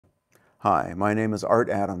Hi, my name is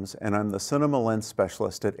Art Adams, and I'm the Cinema Lens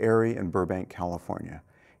Specialist at ARRI in Burbank, California.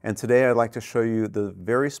 And today I'd like to show you the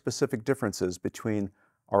very specific differences between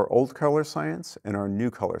our old color science and our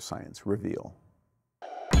new color science, Reveal.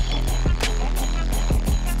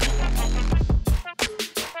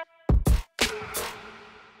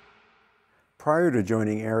 Prior to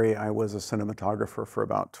joining ARRI, I was a cinematographer for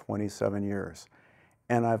about 27 years.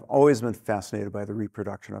 And I've always been fascinated by the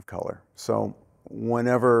reproduction of color. So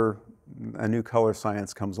whenever a new color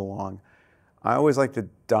science comes along, I always like to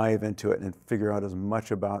dive into it and figure out as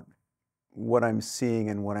much about what I'm seeing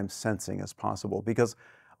and what I'm sensing as possible. Because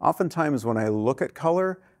oftentimes when I look at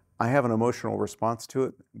color, I have an emotional response to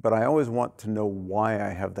it, but I always want to know why I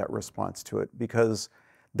have that response to it, because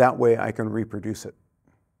that way I can reproduce it.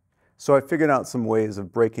 So I figured out some ways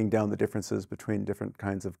of breaking down the differences between different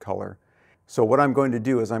kinds of color. So what I'm going to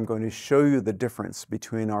do is I'm going to show you the difference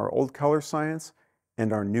between our old color science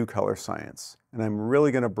and our new color science. And I'm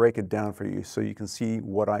really going to break it down for you so you can see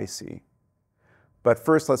what I see. But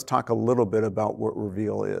first, let's talk a little bit about what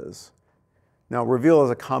Reveal is. Now, Reveal is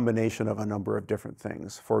a combination of a number of different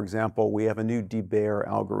things. For example, we have a new debayer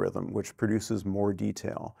algorithm, which produces more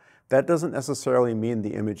detail. That doesn't necessarily mean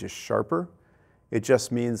the image is sharper. It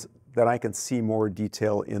just means that I can see more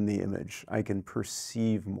detail in the image. I can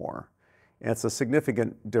perceive more. And it's a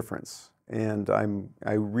significant difference. And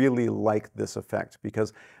I really like this effect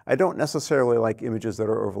because I don't necessarily like images that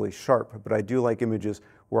are overly sharp, but I do like images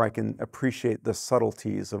where I can appreciate the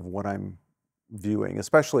subtleties of what I'm viewing,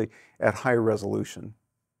 especially at high resolution.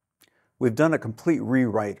 We've done a complete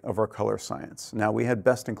rewrite of our color science. Now, we had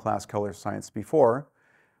best-in-class color science before,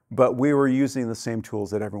 but we were using the same tools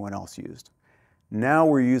that everyone else used. Now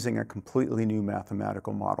we're using a completely new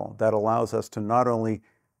mathematical model that allows us to not only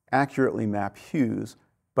accurately map hues,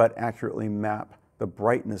 but accurately map the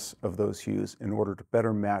brightness of those hues in order to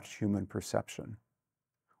better match human perception.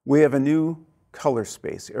 We have a new color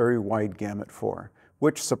space, ARRI Wide Gamut 4,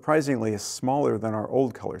 which surprisingly is smaller than our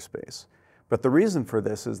old color space. But the reason for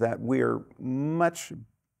this is that we're much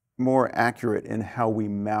more accurate in how we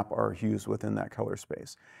map our hues within that color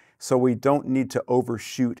space. So we don't need to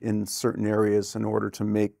overshoot in certain areas in order to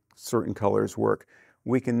make certain colors work.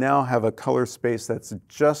 We can now have a color space that's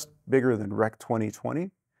just bigger than Rec 2020,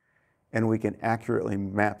 and we can accurately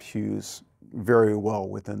map hues very well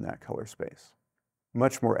within that color space,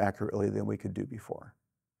 much more accurately than we could do before.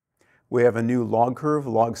 We have a new log curve,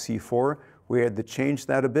 log C4. We had to change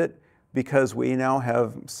that a bit because we now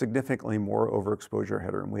have significantly more overexposure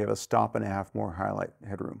headroom. We have a stop and a half more highlight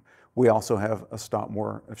headroom. We also have a stop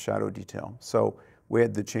more of shadow detail. So we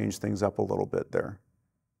had to change things up a little bit there.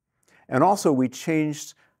 And also we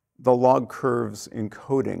changed the log curves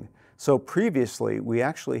encoding. So previously we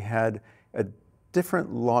actually had a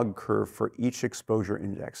different log curve for each exposure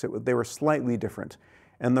index. They were slightly different.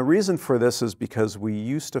 And the reason for this is because we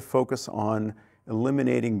used to focus on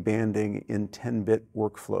eliminating banding in 10-bit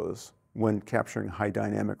workflows when capturing high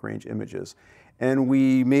dynamic range images. And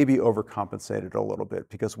we maybe overcompensated a little bit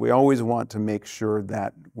because we always want to make sure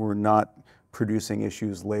that we're not producing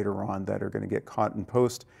issues later on that are going to get caught in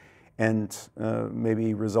post and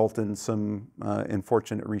maybe result in some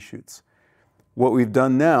unfortunate reshoots. What we've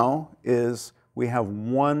done now is we have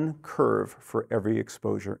one curve for every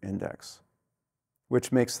exposure index,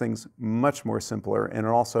 which makes things much more simpler, and it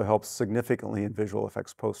also helps significantly in visual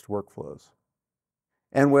effects post workflows.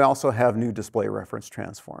 And we also have new display reference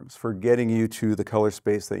transforms for getting you to the color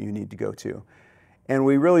space that you need to go to. And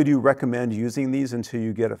we really do recommend using these until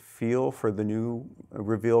you get a feel for the new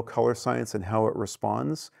Reveal color science and how it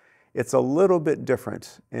responds. It's a little bit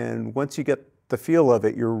different, and once you get the feel of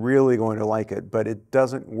it, you're really going to like it, but it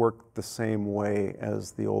doesn't work the same way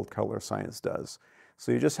as the old color science does.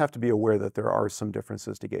 So you just have to be aware that there are some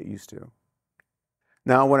differences to get used to.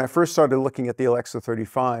 Now, when I first started looking at the Alexa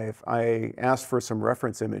 35, I asked for some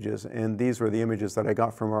reference images, and these were the images that I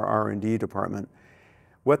got from our R&D department.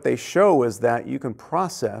 What they show is that you can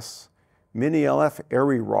process Mini-LF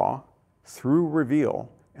ARRIRAW through Reveal,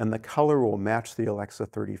 and the color will match the Alexa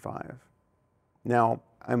 35. Now,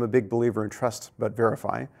 I'm a big believer in trust but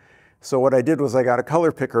verify. So what I did was I got a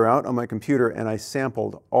color picker out on my computer and I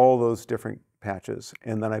sampled all those different patches,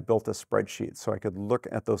 and then I built a spreadsheet so I could look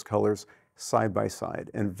at those colors side by side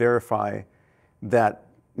and verify that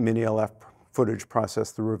Mini-LF footage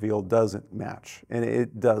processed through Reveal doesn't match, and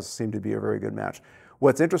it does seem to be a very good match.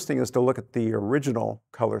 What's interesting is to look at the original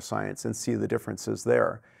color science and see the differences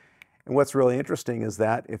there. And what's really interesting is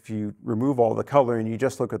that if you remove all the color and you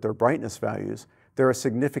just look at their brightness values, there are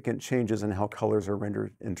significant changes in how colors are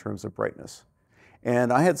rendered in terms of brightness.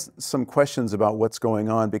 And I had some questions about what's going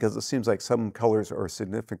on because it seems like some colors are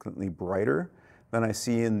significantly brighter than I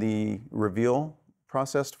see in the reveal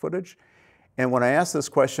processed footage. And when I asked this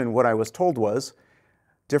question, what I was told was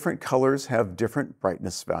different colors have different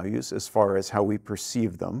brightness values as far as how we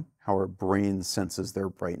perceive them, how our brain senses their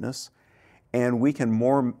brightness. And we can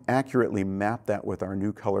more accurately map that with our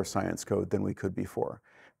new color science code than we could before.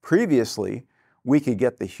 Previously, we could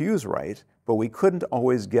get the hues right, but we couldn't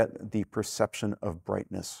always get the perception of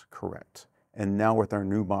brightness correct. And now with our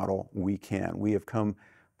new model, we can. We have come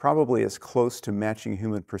probably as close to matching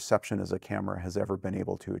human perception as a camera has ever been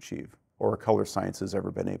able to achieve, or color science has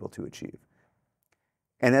ever been able to achieve.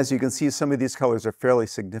 And as you can see, some of these colors are fairly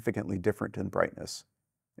significantly different in brightness.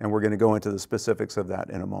 And we're going to go into the specifics of that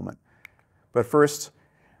in a moment. But first,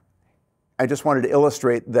 I just wanted to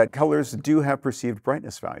illustrate that colors do have perceived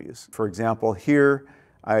brightness values. For example, here,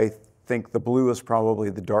 I think the blue is probably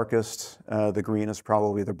the darkest, the green is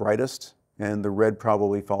probably the brightest, and the red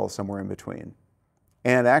probably falls somewhere in between.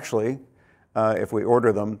 And actually, if we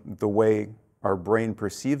order them the way our brain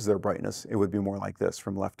perceives their brightness, it would be more like this,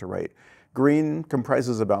 from left to right. Green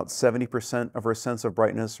comprises about 70% of our sense of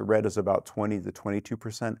brightness, red is about 20 to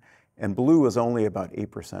 22%, and blue is only about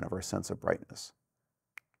 8% of our sense of brightness.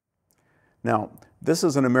 Now, this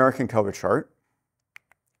is an American color chart.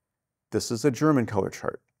 This is a German color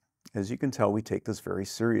chart. As you can tell, we take this very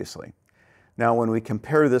seriously. Now, when we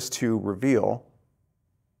compare this to reveal,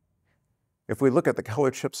 if we look at the color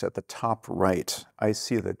chips at the top right, I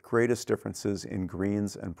see the greatest differences in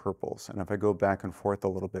greens and purples. And if I go back and forth a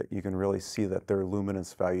little bit, you can really see that their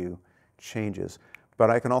luminance value changes. But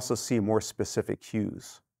I can also see more specific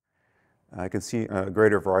hues. I can see a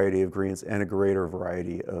greater variety of greens and a greater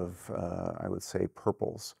variety of, I would say,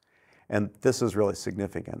 purples. And this is really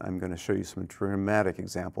significant. I'm going to show you some dramatic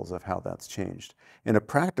examples of how that's changed. In a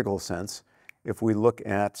practical sense, if we look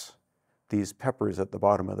at these peppers at the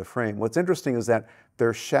bottom of the frame, what's interesting is that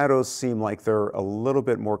their shadows seem like they're a little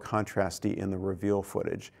bit more contrasty in the reveal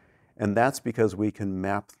footage. And that's because we can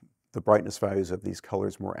map the brightness values of these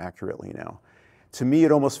colors more accurately now. To me,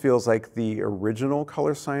 it almost feels like the original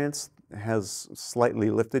color science has slightly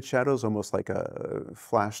lifted shadows, almost like a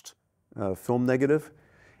flashed film negative.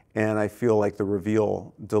 And I feel like the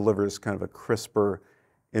reveal delivers kind of a crisper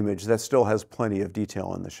image that still has plenty of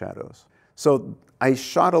detail in the shadows. So I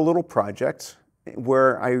shot a little project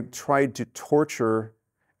where I tried to torture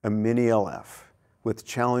a mini LF with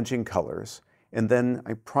challenging colors, and then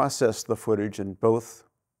I processed the footage in both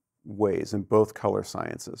ways, in both color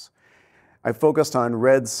sciences. I focused on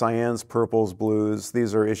reds, cyans, purples, blues.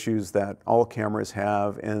 These are issues that all cameras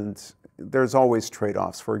have, and there's always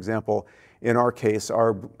trade-offs. For example, in our case,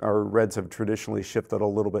 our reds have traditionally shifted a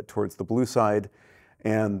little bit towards the blue side,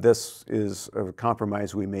 and this is a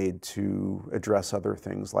compromise we made to address other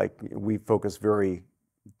things. Like, we focus very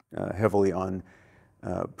heavily on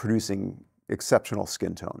producing exceptional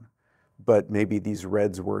skin tone, but maybe these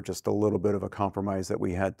reds were just a little bit of a compromise that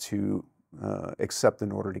we had to accept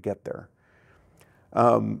in order to get there.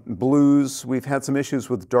 Blues, we've had some issues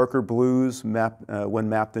with darker blues. When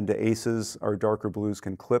mapped into aces, our darker blues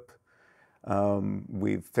can clip.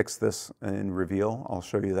 We've fixed this in reveal. I'll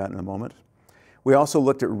show you that in a moment. We also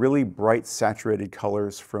looked at really bright saturated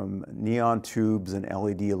colors from neon tubes and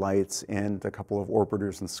LED lights and a couple of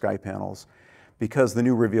orbiters and sky panels, because the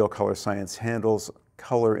new reveal color science handles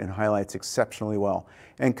color and highlights exceptionally well.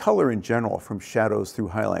 And color in general, from shadows through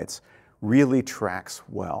highlights, really tracks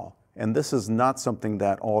well. And this is not something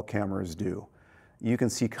that all cameras do. You can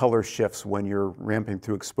see color shifts when you're ramping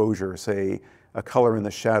through exposure. Say, a color in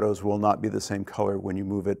the shadows will not be the same color when you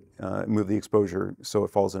move the exposure so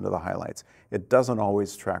it falls into the highlights. It doesn't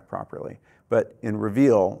always track properly. But in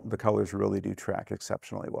reveal, the colors really do track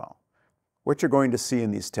exceptionally well. What you're going to see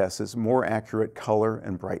in these tests is more accurate color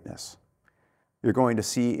and brightness. You're going to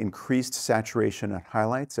see increased saturation and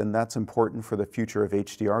highlights, and that's important for the future of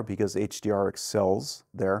HDR because HDR excels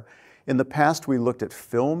there. In the past, we looked at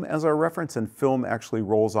film as our reference, and film actually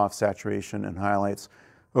rolls off saturation and highlights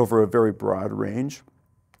over a very broad range.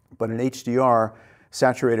 But in HDR,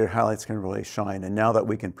 saturated highlights can really shine, and now that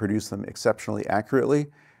we can produce them exceptionally accurately,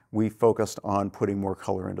 we focused on putting more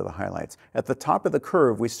color into the highlights. At the top of the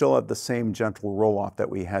curve, we still have the same gentle roll-off that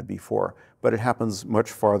we had before, but it happens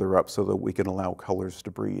much farther up so that we can allow colors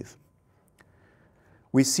to breathe.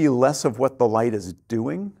 We see less of what the light is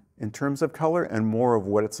doing in terms of color and more of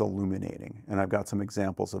what it's illuminating. And I've got some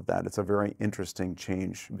examples of that. It's a very interesting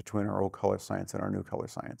change between our old color science and our new color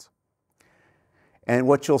science. And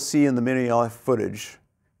what you'll see in the mini LF footage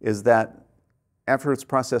is that after it's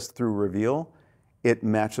processed through reveal, it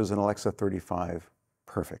matches an Alexa 35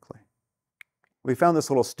 perfectly. We found this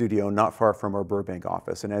little studio not far from our Burbank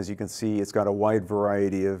office, and as you can see, it's got a wide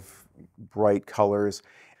variety of bright colors.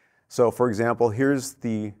 So for example, here's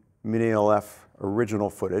the Mini-LF original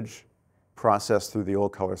footage processed through the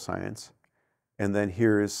old color science, and then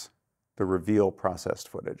here's the reveal processed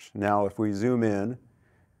footage. Now if we zoom in,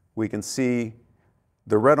 we can see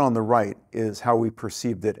the red on the right is how we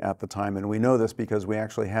perceived it at the time, and we know this because we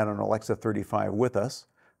actually had an Alexa 35 with us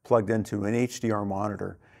plugged into an HDR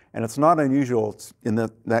monitor. And it's not unusual in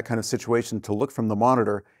that kind of situation to look from the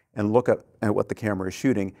monitor and look at what the camera is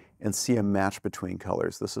shooting and see a match between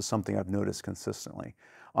colors. This is something I've noticed consistently.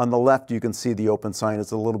 On the left, you can see the open sign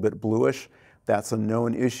is a little bit bluish. That's a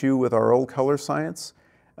known issue with our old color science.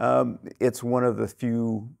 It's one of the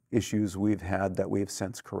few issues we've had that we've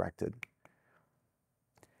since corrected.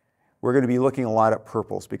 We're going to be looking a lot at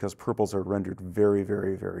purples because purples are rendered very,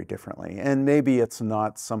 very, very differently. And maybe it's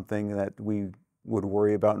not something that we would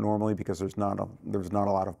worry about normally because there's not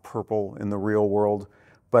a lot of purple in the real world,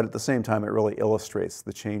 but at the same time, it really illustrates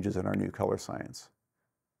the changes in our new color science.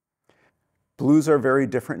 Blues are very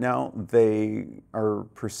different now. They are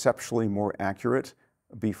perceptually more accurate.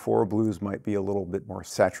 Before, blues might be a little bit more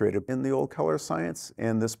saturated in the old color science,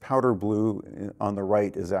 and this powder blue on the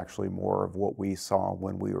right is actually more of what we saw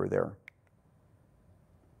when we were there.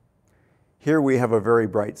 Here we have a very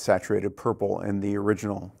bright saturated purple in the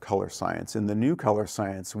original color science. In the new color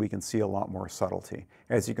science, we can see a lot more subtlety.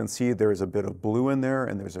 As you can see, there's a bit of blue in there,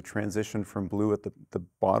 and there's a transition from blue at the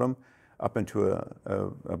bottom up into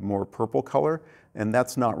a more purple color, and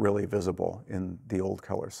that's not really visible in the old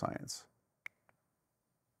color science.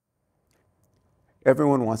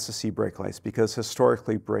 Everyone wants to see brake lights because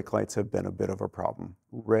historically brake lights have been a bit of a problem.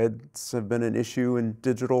 Reds have been an issue in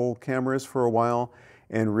digital cameras for a while,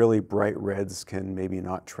 and really bright reds can maybe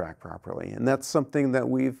not track properly. And that's something that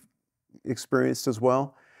we've experienced as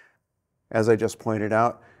well. As I just pointed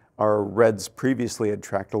out, our reds previously had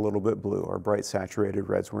tracked a little bit blue. Our bright saturated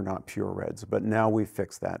reds were not pure reds, but now we've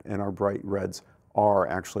fixed that, and our bright reds are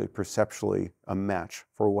actually perceptually a match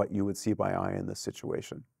for what you would see by eye in this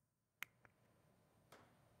situation.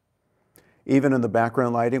 Even in the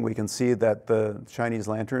background lighting, we can see that the Chinese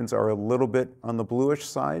lanterns are a little bit on the bluish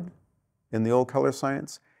side in the old color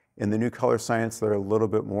science. In the new color science, they're a little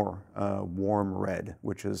bit more warm red,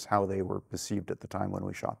 which is how they were perceived at the time when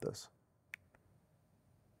we shot this.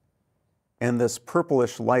 And this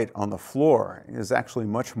purplish light on the floor is actually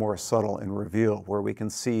much more subtle in reveal, where we can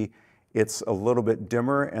see it's a little bit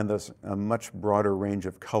dimmer and there's a much broader range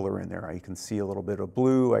of color in there. I can see a little bit of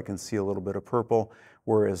blue, I can see a little bit of purple,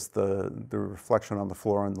 whereas the reflection on the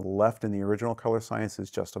floor on the left in the original color science is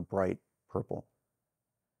just a bright purple.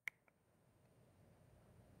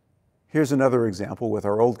 Here's another example with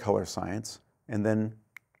our old color science, and then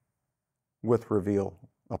with reveal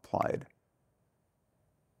applied.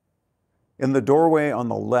 In the doorway on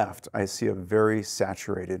the left, I see a very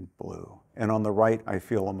saturated blue, and on the right, I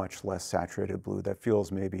feel a much less saturated blue that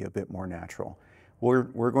feels maybe a bit more natural.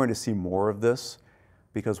 We're going to see more of this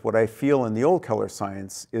because what I feel in the old color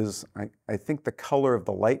science is I think the color of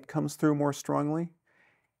the light comes through more strongly.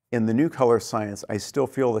 In the new color science, I still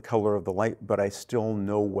feel the color of the light, but I still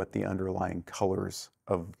know what the underlying colors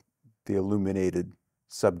of the illuminated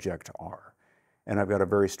subject are. And I've got a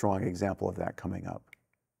very strong example of that coming up.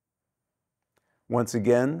 Once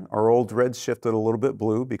again, our old reds shifted a little bit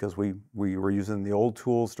blue because we were using the old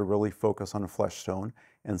tools to really focus on a flesh tone,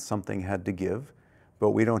 and something had to give, but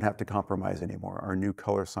we don't have to compromise anymore. Our new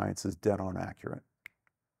color science is dead on accurate.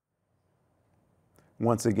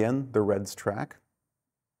 Once again, the reds track,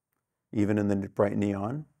 even in the bright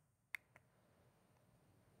neon.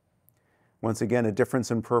 Once again, a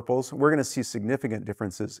difference in purples. We're going to see significant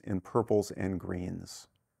differences in purples and greens.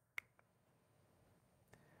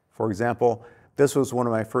 For example, this was one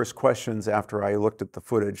of my first questions after I looked at the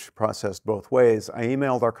footage processed both ways. I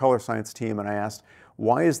emailed our color science team and I asked,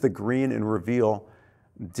 why is the green in reveal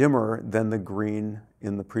dimmer than the green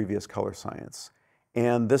in the previous color science?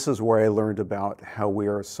 And this is where I learned about how we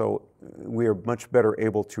are much better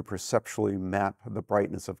able to perceptually map the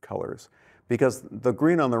brightness of colors, because the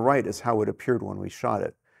green on the right is how it appeared when we shot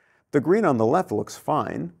it. The green on the left looks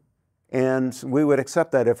fine, and we would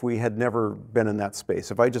accept that if we had never been in that space.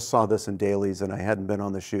 If I just saw this in dailies and I hadn't been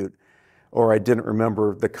on the shoot, or I didn't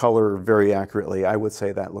remember the color very accurately, I would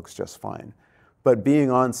say that looks just fine. But being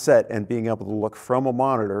on set and being able to look from a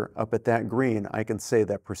monitor up at that green, I can say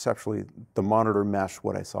that perceptually the monitor meshed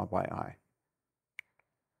what I saw by eye.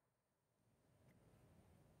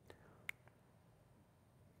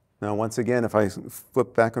 Now once again, if I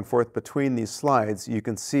flip back and forth between these slides, you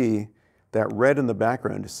can see that red in the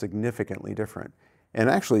background is significantly different. And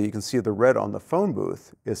actually, you can see the red on the phone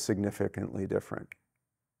booth is significantly different.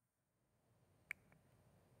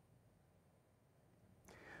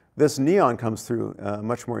 This neon comes through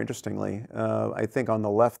much more interestingly. I think on the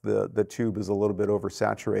left, the tube is a little bit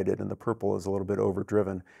oversaturated and the purple is a little bit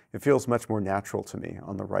overdriven. It feels much more natural to me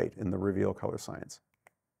on the right in the reveal color science.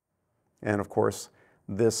 And of course,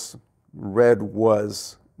 this red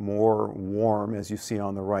was more warm, as you see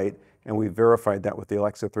on the right, and we verified that with the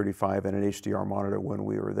Alexa 35 and an HDR monitor when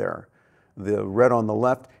we were there. The red on the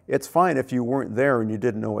left, it's fine if you weren't there and you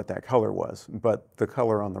didn't know what that color was, but the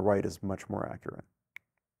color on the right is much more accurate.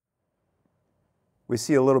 We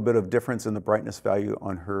see a little bit of difference in the brightness value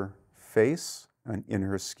on her face and in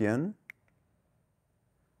her skin.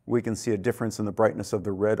 We can see a difference in the brightness of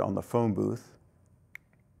the red on the phone booth.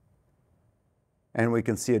 And we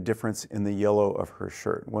can see a difference in the yellow of her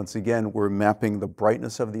shirt. Once again, we're mapping the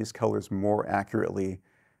brightness of these colors more accurately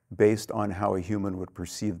based on how a human would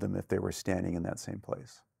perceive them if they were standing in that same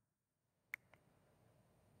place.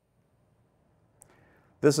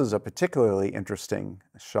 This is a particularly interesting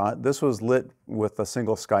shot. This was lit with a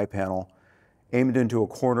single sky panel aimed into a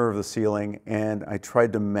corner of the ceiling, and I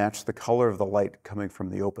tried to match the color of the light coming from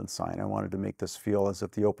the open sign. I wanted to make this feel as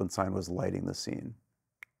if the open sign was lighting the scene.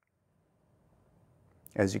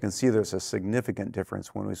 As you can see, there's a significant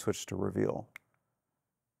difference when we switch to reveal.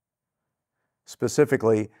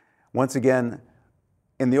 Specifically, once again,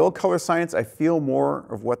 in the old color science, I feel more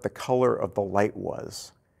of what the color of the light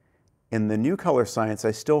was. In the new color science,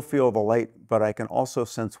 I still feel the light, but I can also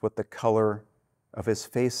sense what the color of his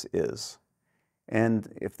face is.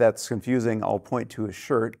 And if that's confusing, I'll point to his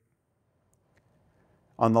shirt.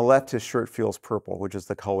 On the left, his shirt feels purple, which is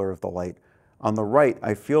the color of the light. On the right,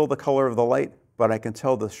 I feel the color of the light, but I can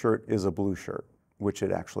tell the shirt is a blue shirt, which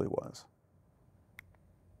it actually was.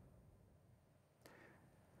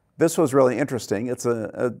 This was really interesting. It's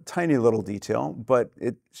a tiny little detail, but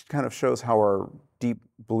it kind of shows how our deep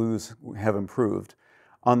blues have improved.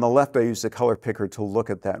 On the left, I used a color picker to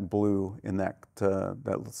look at that blue in that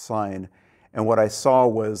sign. And what I saw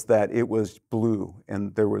was that it was blue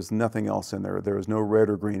and there was nothing else in there. There was no red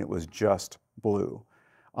or green, it was just blue.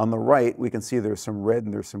 On the right, we can see there's some red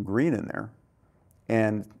and there's some green in there.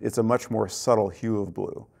 And it's a much more subtle hue of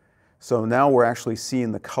blue. So now we're actually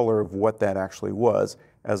seeing the color of what that actually was,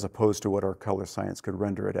 as opposed to what our color science could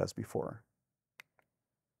render it as before.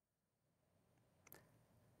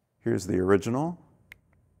 Here's the original,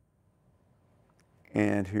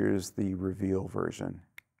 and here's the reveal version.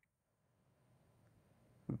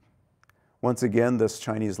 Once again, this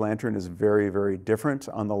Chinese lantern is very, very different.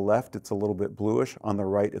 On the left, it's a little bit bluish. On the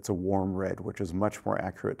right, it's a warm red, which is much more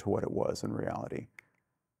accurate to what it was in reality.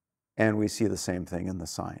 And we see the same thing in the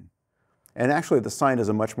sign. And actually, the sign is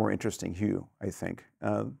a much more interesting hue, I think.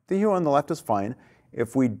 The hue on the left is fine.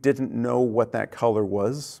 If we didn't know what that color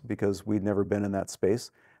was, because we'd never been in that space,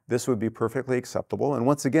 this would be perfectly acceptable. And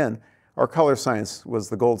once again, our color science was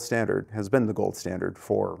the gold standard, has been the gold standard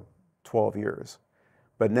for 12 years.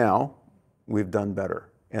 But now, we've done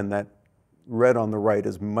better. And that red on the right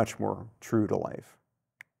is much more true to life.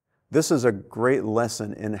 This is a great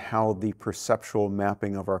lesson in how the perceptual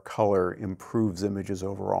mapping of our color improves images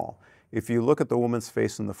overall. If you look at the woman's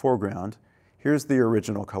face in the foreground, here's the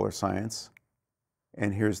original color science,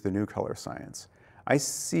 and here's the new color science. I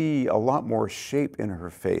see a lot more shape in her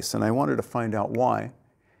face, and I wanted to find out why.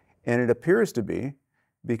 And it appears to be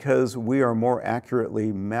because we are more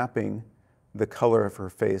accurately mapping the color of her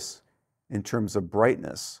face in terms of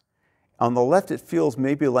brightness. On the left, it feels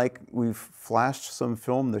maybe like we've flashed some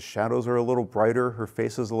film. The shadows are a little brighter, her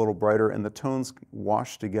face is a little brighter, and the tones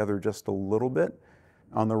wash together just a little bit.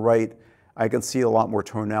 On the right, I can see a lot more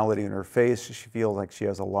tonality in her face. She feels like she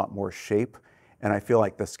has a lot more shape, and I feel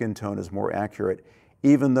like the skin tone is more accurate,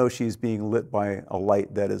 even though she's being lit by a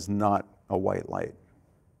light that is not a white light.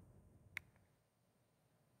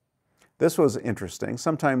 This was interesting.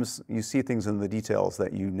 Sometimes you see things in the details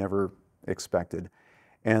that you never expected,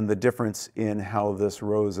 and the difference in how this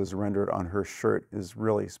rose is rendered on her shirt is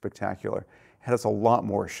really spectacular. It has a lot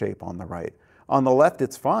more shape on the right. On the left,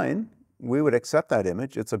 it's fine. We would accept that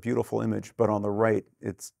image. It's a beautiful image, but on the right,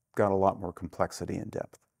 it's got a lot more complexity and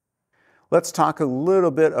depth. Let's talk a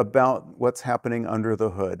little bit about what's happening under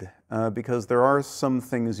the hood, because there are some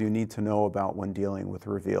things you need to know about when dealing with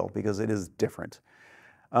reveal, because it is different.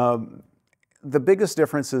 The biggest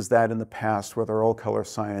difference is that in the past, with our old color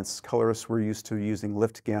science, colorists were used to using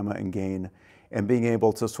lift, gamma, and gain, and being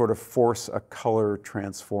able to sort of force a color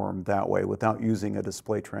transform that way without using a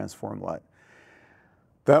display transform LUT.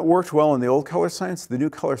 That worked well in the old color science. The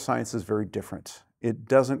new color science is very different. It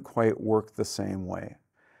doesn't quite work the same way.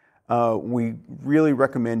 We really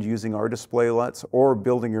recommend using our display LUTs or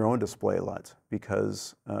building your own display LUT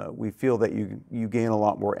because we feel that you gain a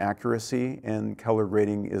lot more accuracy and color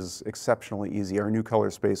grading is exceptionally easy. Our new color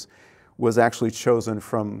space was actually chosen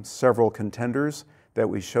from several contenders that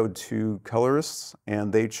we showed to colorists,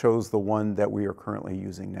 and they chose the one that we are currently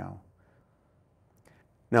using now.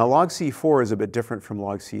 Now, log C4 is a bit different from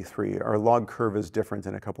log C3. Our log curve is different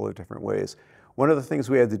in a couple of different ways. One of the things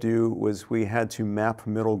we had to do was we had to map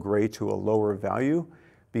middle gray to a lower value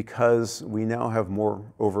because we now have more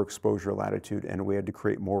overexposure latitude and we had to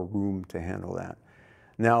create more room to handle that.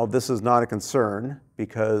 Now, this is not a concern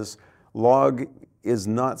because log is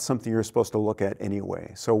not something you're supposed to look at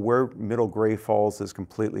anyway. So where middle gray falls is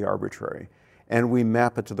completely arbitrary. And we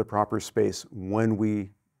map it to the proper space when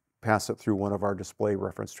we pass it through one of our display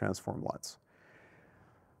reference transform LUTs.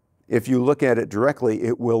 If you look at it directly,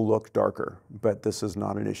 it will look darker, but this is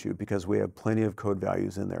not an issue because we have plenty of code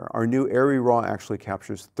values in there. Our new ARRIRAW actually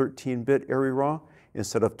captures 13-bit ARRIRAW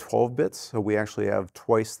instead of 12 bits, so we actually have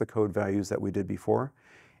twice the code values that we did before.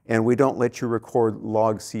 And we don't let you record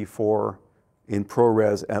log C4 in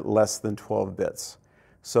ProRes at less than 12 bits.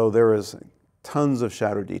 So there is tons of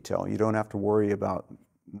shadow detail. You don't have to worry about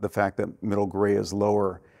the fact that middle gray is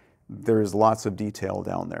lower. There is lots of detail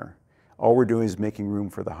down there. All we're doing is making room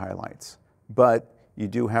for the highlights. But you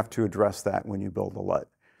do have to address that when you build a LUT.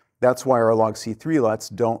 That's why our log C3 LUTs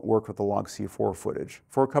don't work with the log C4 footage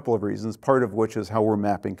for a couple of reasons, part of which is how we're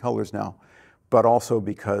mapping colors now, but also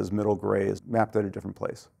because middle gray is mapped at a different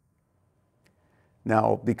place.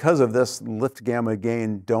 Now, because of this, lift, gamma,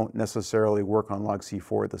 gain don't necessarily work on log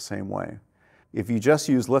C4 the same way. If you just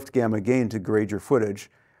use lift, gamma, gain to grade your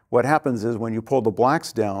footage, what happens is when you pull the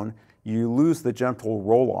blacks down, you lose the gentle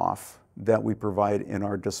roll-off that we provide in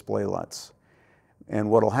our display LUTs. And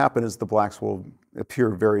what will happen is the blacks will appear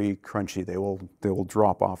very crunchy. They will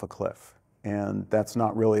drop off a cliff. And that's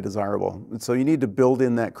not really desirable. And so you need to build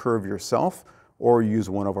in that curve yourself or use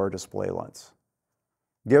one of our display LUTs.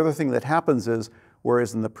 The other thing that happens is,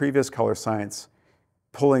 whereas in the previous color science,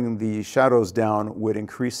 pulling the shadows down would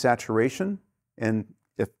increase saturation and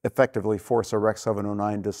effectively force a Rec.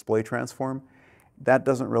 709 display transform, that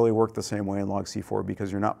doesn't really work the same way in log C4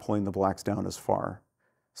 because you're not pulling the blacks down as far.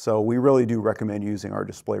 So we really do recommend using our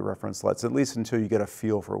display reference LUTs, at least until you get a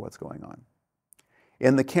feel for what's going on.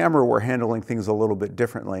 In the camera, we're handling things a little bit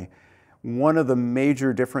differently. One of the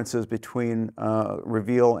major differences between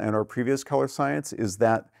Reveal and our previous color science is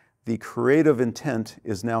that the creative intent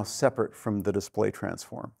is now separate from the display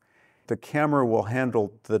transform. The camera will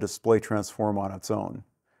handle the display transform on its own.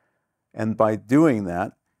 And by doing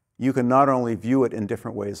that, you can not only view it in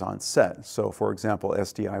different ways on set. So for example,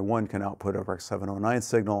 SDI1 can output a Rec. 709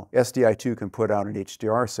 signal, SDI2 can put out an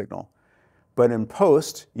HDR signal. But in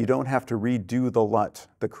post, you don't have to redo the LUT,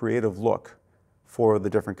 the creative look, for the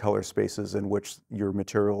different color spaces in which your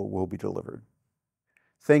material will be delivered.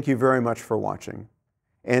 Thank you very much for watching.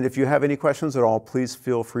 And if you have any questions at all, please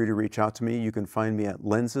feel free to reach out to me. You can find me at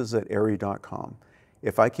lenses@arri.com.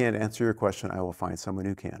 If I can't answer your question, I will find someone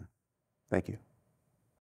who can. Thank you.